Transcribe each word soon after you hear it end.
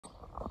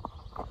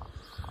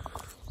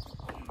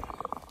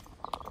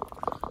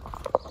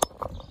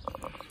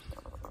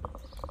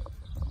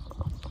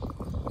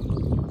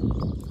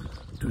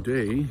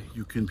today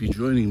you can be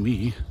joining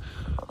me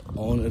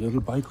on a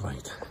little bike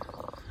ride.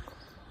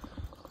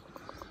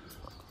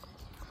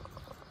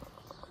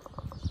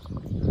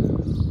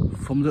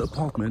 From the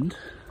apartment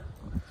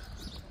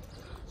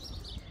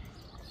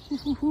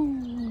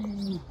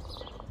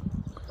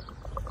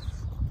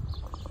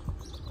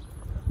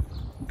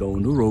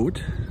down the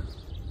road.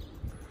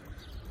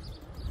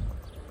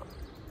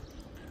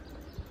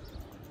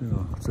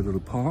 Yeah, it's a little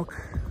park.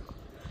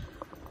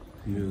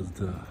 Here's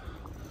the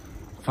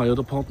fire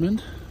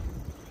department,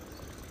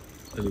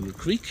 a little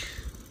creek,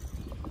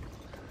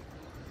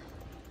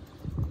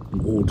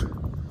 an old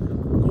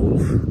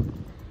golf.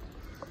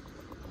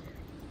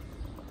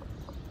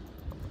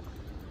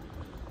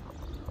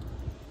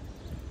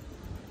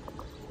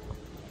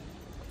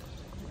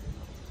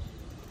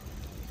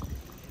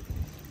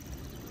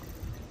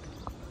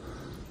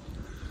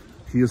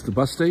 Here's the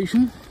bus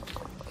station.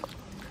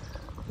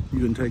 You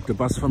can take the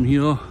bus from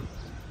here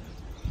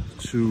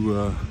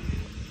to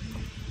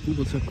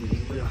what's happening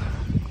over there?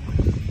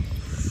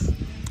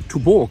 To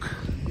Borg.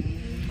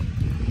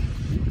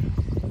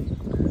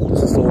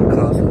 This is the old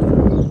castle.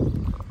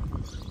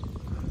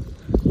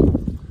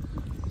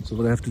 So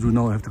what I have to do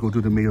now, I have to go to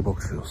the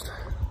mailbox first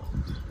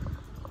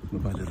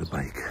with my little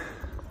bike.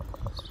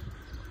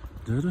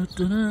 Da, da,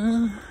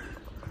 da.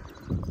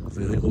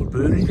 Very old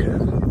building.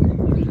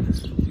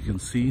 You can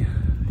see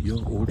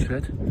your old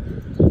shed.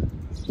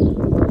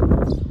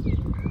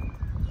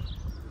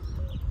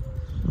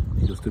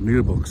 Here's the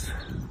mailbox.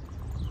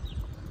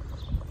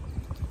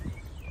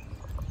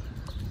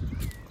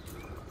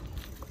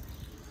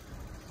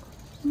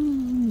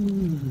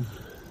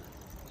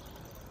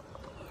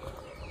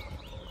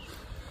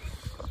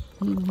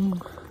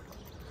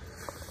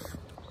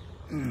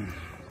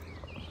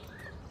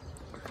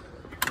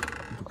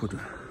 To put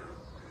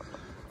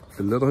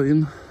the letter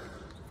in.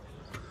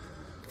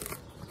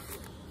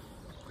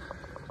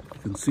 You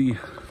can see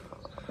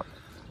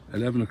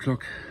 11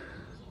 o'clock,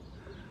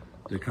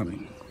 they're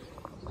coming.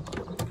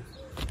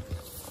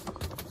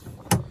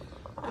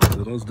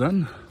 Letter's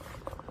done.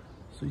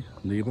 See,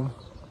 neighbor.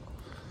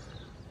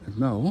 And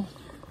now,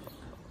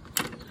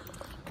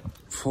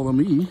 follow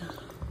me.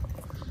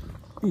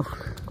 Ooh.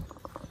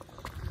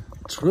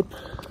 Trip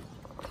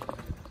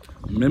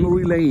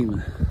memory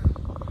lane.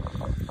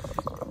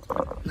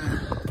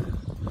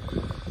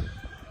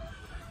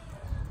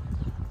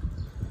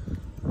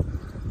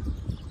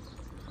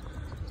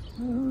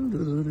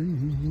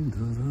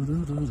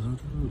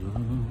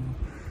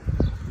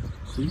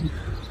 See?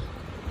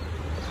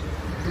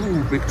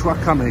 Ooh, big truck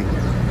coming.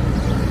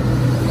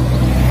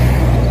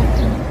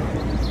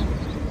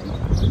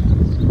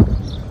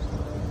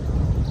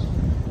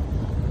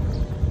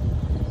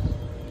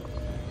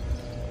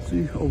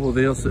 See, over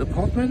there's the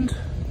apartment.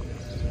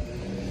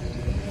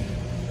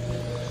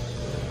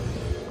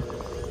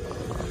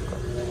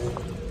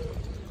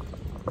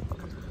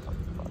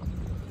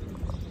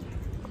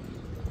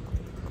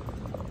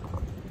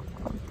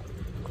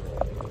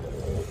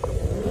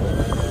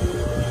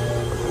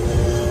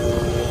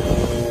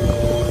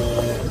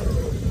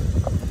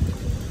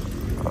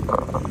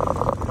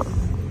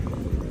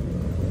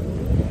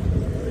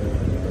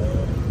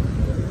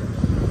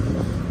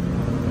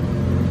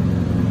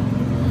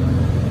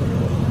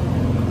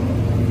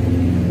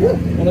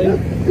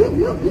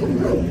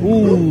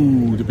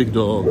 Ooh, the big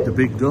dog, the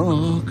big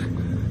dog.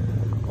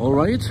 All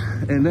right,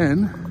 and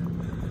then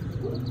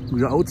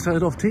we are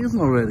outside of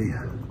Thesen already.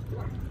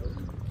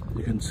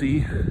 You can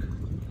see,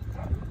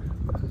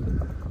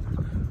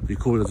 we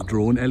call it the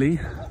drone alley.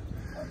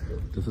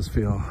 This is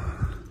where a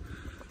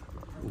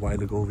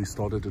while ago we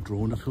started the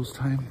drone the first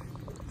time.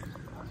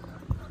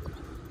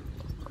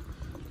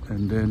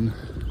 And then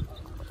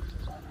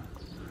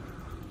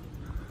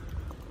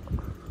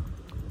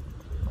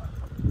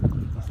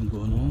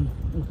going on.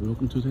 Oh,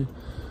 working today.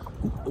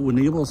 Oh, our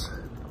neighbors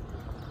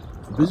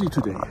are busy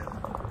today.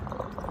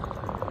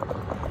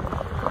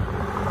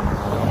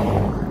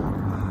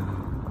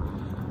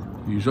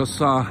 You just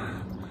saw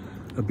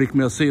a big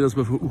Mercedes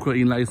with an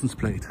Ukraine license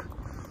plate.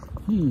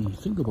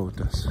 Think about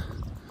this.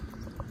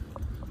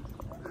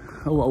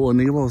 How our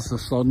neighbors are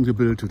starting to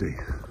build today.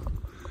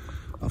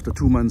 After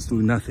 2 months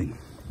doing nothing.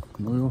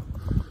 No,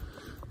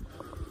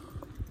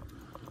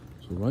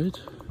 so right.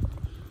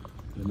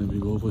 And then we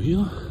go over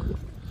here.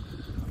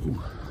 Ooh,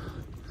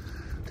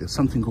 there's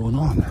something going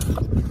on.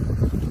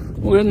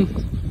 Morgen.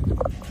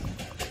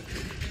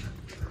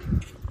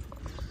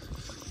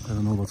 I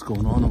don't know what's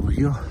going on over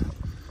here.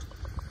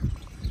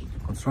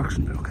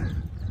 Construction work.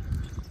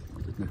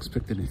 Didn't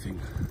expect anything.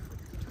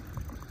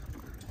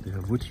 They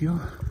have wood here.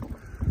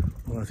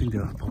 Well, I think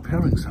they're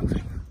preparing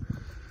something.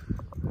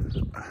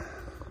 Guten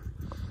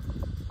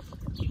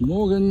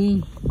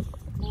Morgen.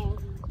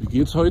 Wie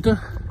geht's heute?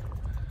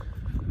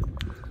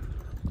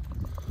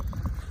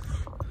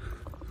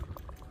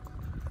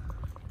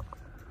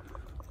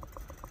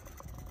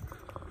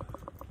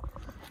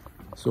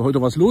 So,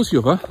 heute was los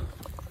hier, wa?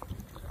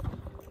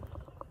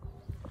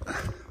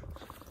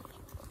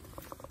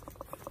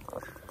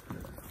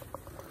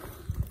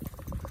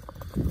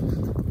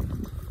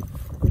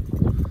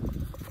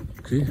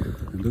 Okay,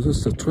 and this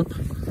is the trip.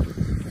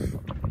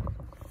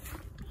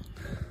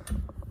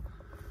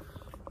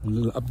 A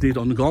little update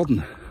on the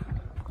garden.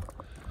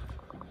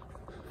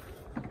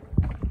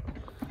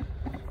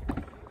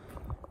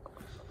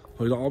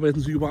 Heute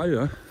arbeiten sie überall,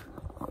 ja?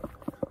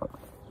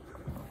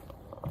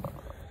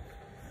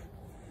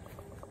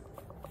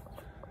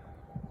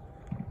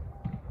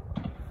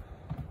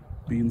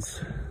 Beans,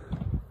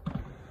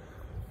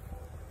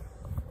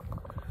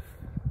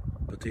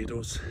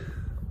 potatoes.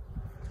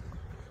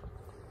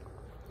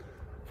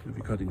 We'll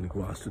be cutting the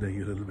grass today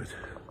a little bit.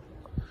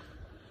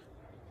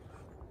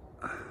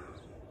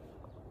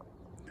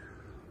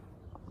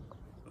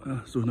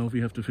 So now we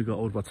have to figure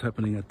out what's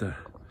happening at the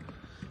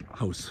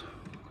house.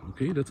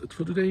 Okay, that's it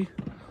for today.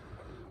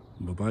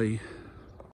 Bye bye.